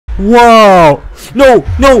Whoa! No,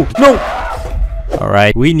 no, no!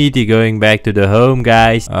 Alright, we need to going back to the home,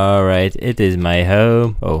 guys. Alright, it is my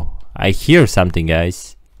home. Oh, I hear something,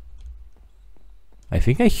 guys. I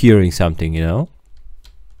think I'm hearing something, you know?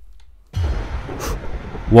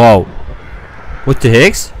 Whoa. What the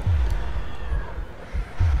heck?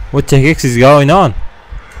 What the heck is going on?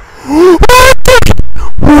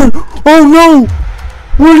 Oh no!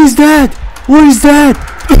 What is that? What is that?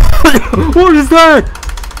 What is that?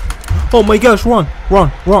 Oh my gosh, run,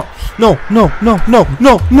 run, run. No, no, no, no,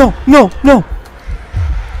 no, no, no, no.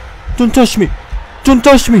 Don't touch me. Don't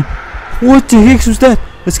touch me. What the heck was that?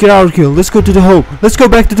 Let's get out of here. Let's go to the home. Let's go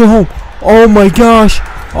back to the home. Oh my gosh.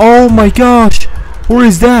 Oh my gosh. What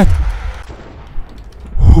is that?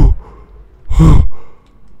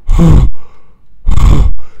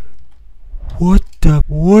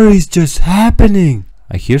 What is just happening?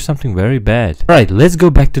 I hear something very bad. Right, let's go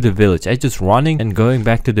back to the village. I just running and going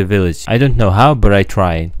back to the village. I don't know how, but I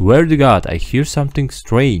trying. Where to God? I hear something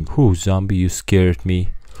strange. Who zombie, you scared me.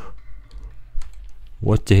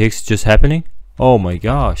 What the heck's just happening? Oh my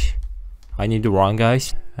gosh. I need to run,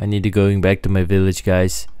 guys. I need to going back to my village,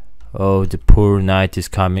 guys. Oh, the poor night is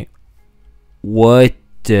coming. What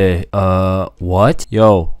the what?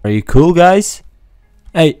 Yo, are you cool, guys?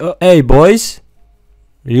 Hey, hey boys.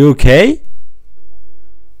 Are you okay?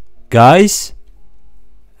 Guys?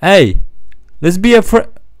 Hey, let's be a friend.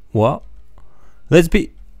 What? Let's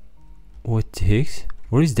be. What the heck?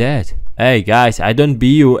 What is that? Hey guys, I don't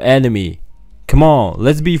be your enemy. Come on,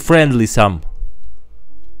 let's be friendly some.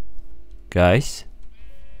 Guys?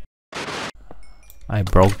 I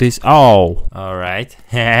broke this. Oh, alright.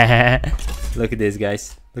 Look at this,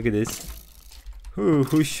 guys. Look at this.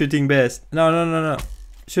 Who's shooting best? No, no, no, no.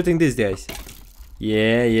 Shooting this, guys.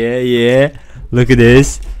 Yeah, yeah, yeah. Look at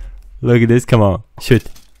this. Look at this. Come on. Shoot.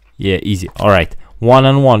 Yeah, easy. Alright.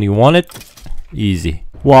 1-on-1. You want it? Easy.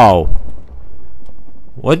 Wow.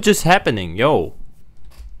 What just happening? Yo.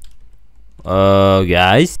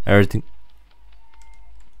 Guys. Everything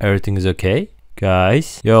is okay?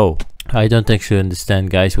 Guys. Yo. I don't actually understand,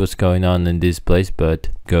 guys, what's going on in this place, but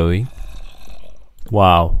going.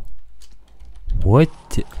 Wow. What?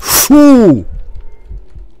 Ooh!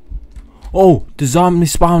 Oh, the zombie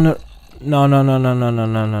spawner. No, no, no, no, no, no,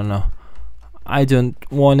 no, no, no. I don't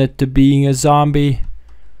want it to be a zombie.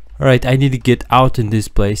 Alright, I need to get out in this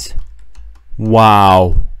place.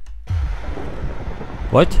 Wow.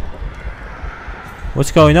 What?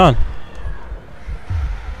 What's going on?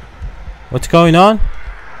 What's going on?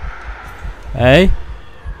 Hey?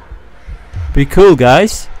 Be cool,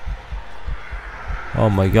 guys. Oh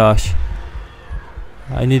my gosh.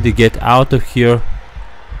 I need to get out of here.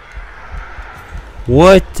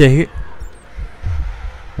 What the heck?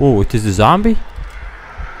 Whoa, it is a zombie?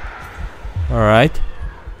 Alright.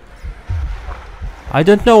 I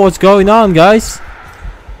don't know what's going on, guys.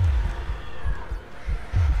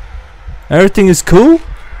 Everything is cool?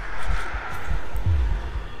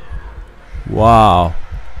 Wow.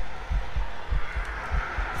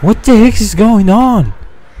 What the heck is going on?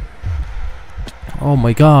 Oh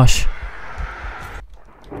my gosh.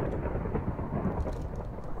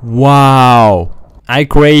 Wow. I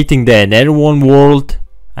creating the another one world.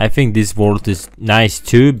 I think this world is nice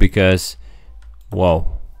too because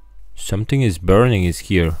wow, something is burning is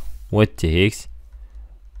here. What the heck?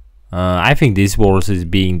 I think this world is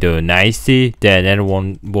being the nicety. The another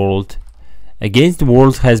one world against the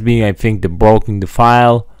world has been, I think, the broken the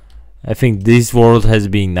file. I think this world has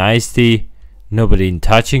been nicety. Nobody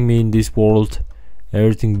touching me in this world.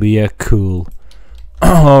 Everything be cool.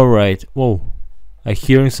 Alright. Whoa. I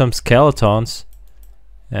hearing some skeletons.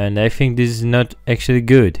 And I think this is not actually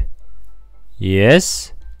good.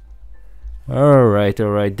 Yes. Alright,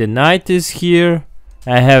 alright. The night is here.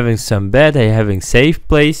 I having some bed. I having safe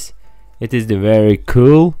place. It is the very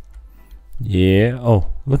cool. Yeah. Oh,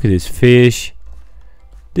 look at this fish.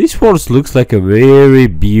 This world looks like a very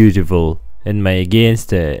beautiful. And my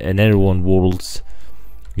against another one worlds.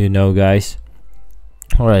 You know, guys.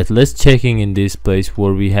 Alright, let's checking in this place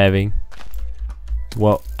where we having.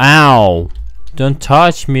 Well, ow. Don't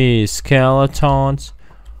touch me, skeletons.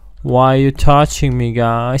 Why are you touching me,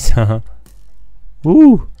 guys?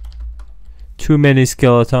 Ooh. Too many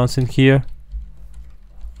skeletons in here.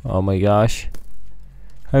 Oh my gosh.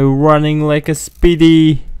 I'm running like a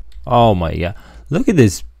speedy. Oh my god. Look at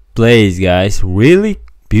this place, guys. Really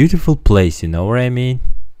beautiful place, you know what I mean?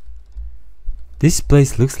 This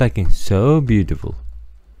place looks like it's so beautiful.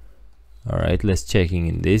 Alright, let's checking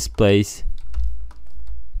in this place.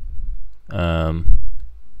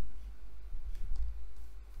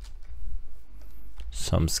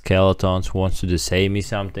 Some skeletons wants to say me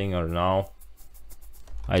something or no?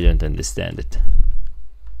 I don't understand it.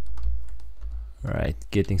 Alright,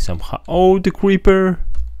 getting some oh, the creeper!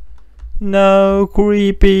 No,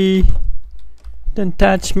 creepy! Don't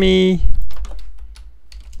touch me!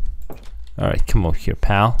 Alright, come over here,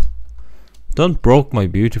 pal. Don't broke my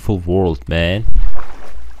beautiful world, man.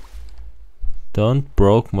 Don't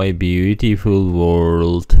broke my beautiful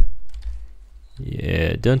world.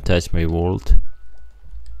 Yeah, don't touch my world.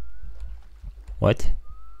 What?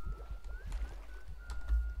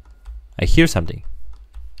 I hear something.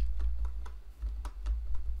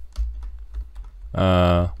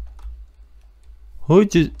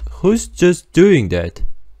 Who's just doing that?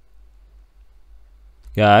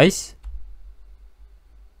 Guys?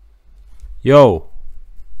 Yo.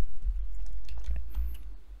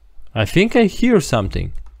 I think I hear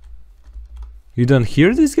something. You don't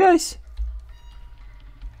hear this, guys?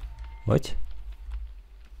 What?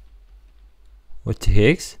 What the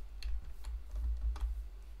heck?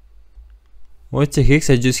 What the heck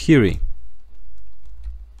I just hearing?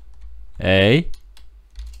 Hey?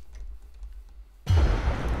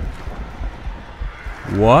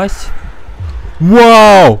 What?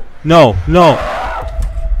 Whoa! No, no.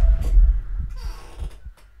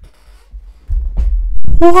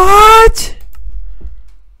 What?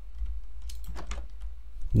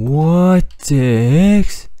 What the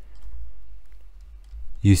heck?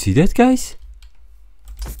 You see that, guys?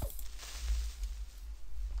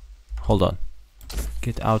 Hold on.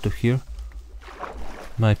 Get out of here.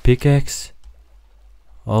 My pickaxe.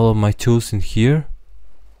 All of my tools in here.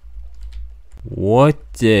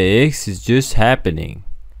 What the heck is just happening?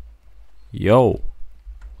 Yo.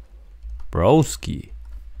 Broski.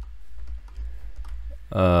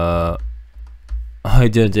 I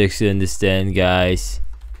don't actually understand, guys.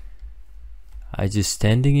 I just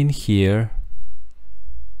standing in here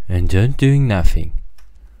and don't doing nothing.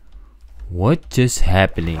 What just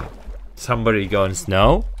happening? Somebody gonna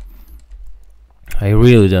know? I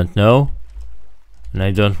really don't know, and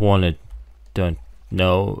I don't want to don't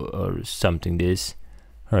know or something this.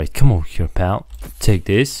 Alright, come over here, pal. Take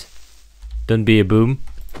this. Don't be a boom.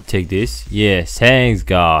 Take this. Yes, thanks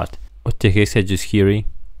God. What the heck I just hearing?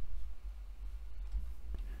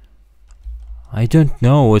 I don't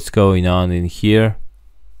know what's going on in here.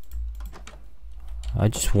 I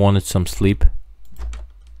just wanted some sleep.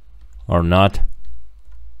 Or not.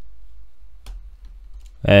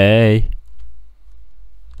 Hey.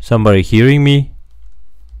 Somebody hearing me?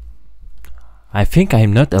 I think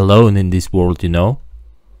I'm not alone in this world, you know.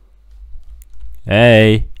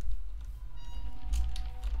 Hey.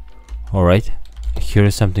 Alright. I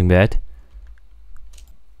hear something bad.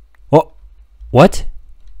 Oh. What?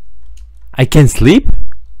 I can sleep?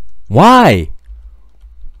 Why?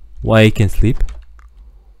 Why I can sleep?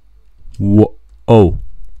 Oh.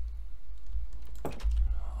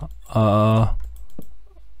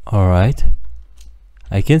 Alright.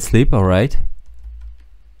 I can sleep, alright.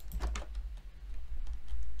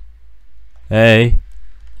 Hey.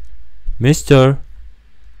 Mister.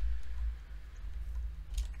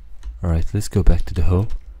 Alright, let's go back to the home.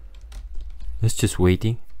 Let's just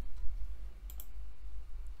waiting.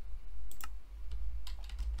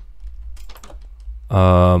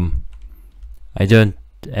 I don't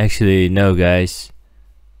actually know, guys,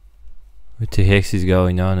 what the heck is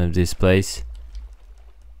going on in this place.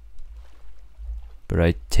 But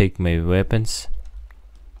I take my weapons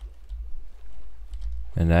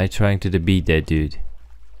and I trying to beat that dude.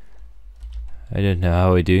 I don't know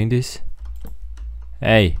how I doing this.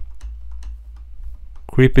 Hey,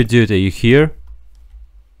 creepy dude, are you here?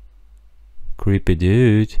 Creepy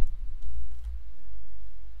dude.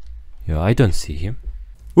 Yo, I don't see him.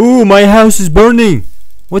 Ooh, my house is burning!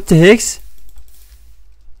 What the heck?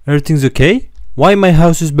 Everything's okay? Why my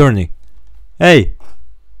house is burning? Hey!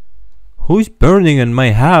 Who's burning in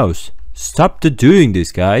my house? Stop doing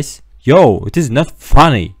this, guys. Yo, it is not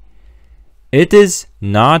funny. It is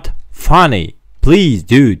not funny. Please,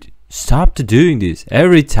 dude, stop doing this.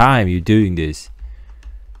 Every time you're doing this.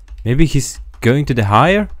 Maybe he's going to the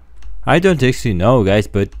higher? I don't actually know, guys,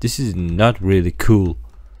 but this is not really cool.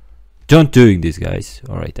 Don't doing this, guys.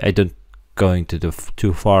 Alright, I don't going to the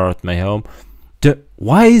too far at my home.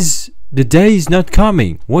 Why is the day is not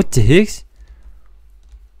coming? What the heck?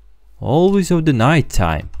 Always of the night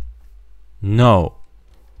time. No.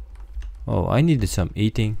 Oh, I needed some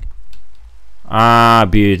eating. Ah,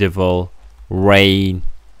 beautiful. Rain.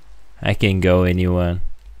 I can go anyone.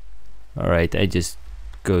 Alright, I just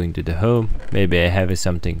going to the home. Maybe I have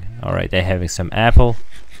something. Alright, I having some apple.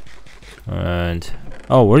 And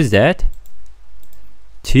oh, what is that?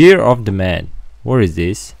 Tear of the man. What is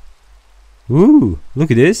this? Ooh,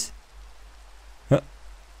 look at this.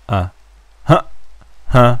 Huh.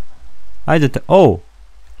 Huh. I don't. Oh,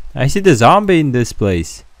 I see the zombie in this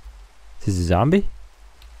place. Is this a zombie?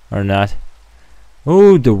 Or not?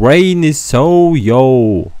 Oh, the rain is so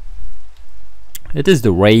yo. It is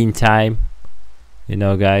the rain time. You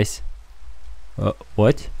know, guys.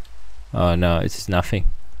 What? Oh no, it's nothing.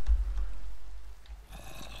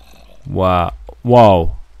 Wow.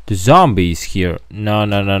 Wow. The zombie is here. No,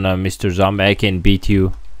 no, no, no, Mr. Zombie. I can beat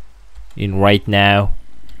you in right now.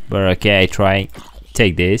 But okay, I try.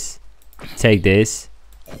 Take this. Take this.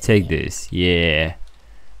 Take this. Yeah.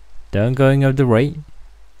 Don't going of the rain.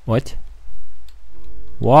 What?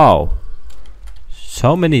 Wow.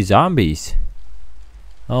 So many zombies.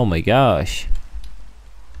 Oh my gosh.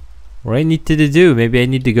 What I need to do? Maybe I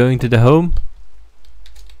need to go into the home.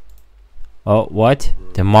 Oh, what?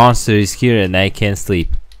 The monster is here and I can't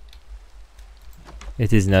sleep.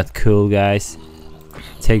 It is not cool, guys.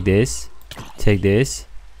 Take this. Take this.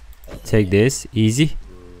 Take this. Easy.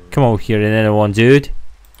 Come over here, another one, dude.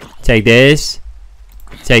 Take this.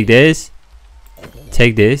 Take this.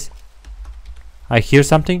 Take this. I hear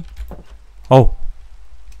something. Oh.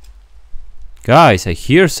 Guys, I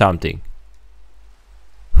hear something.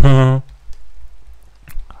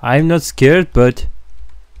 I'm not scared, but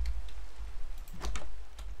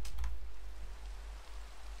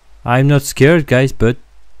I'm not scared, guys, but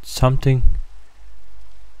something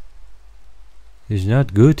is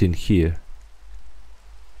not good in here.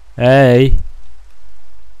 Hey,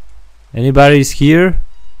 anybody's here?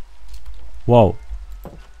 Whoa.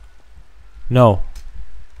 No.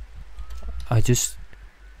 I just.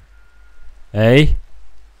 Hey.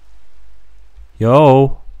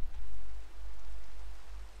 Yo.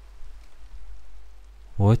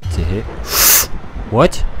 What the heck?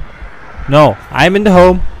 What? No, I'm in the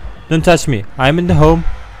home. Don't touch me. I'm in the home.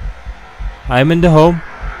 I'm in the home.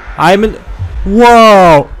 I'm in.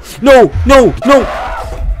 Whoa! No! No! No!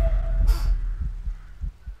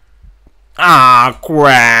 Ah,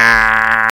 crap!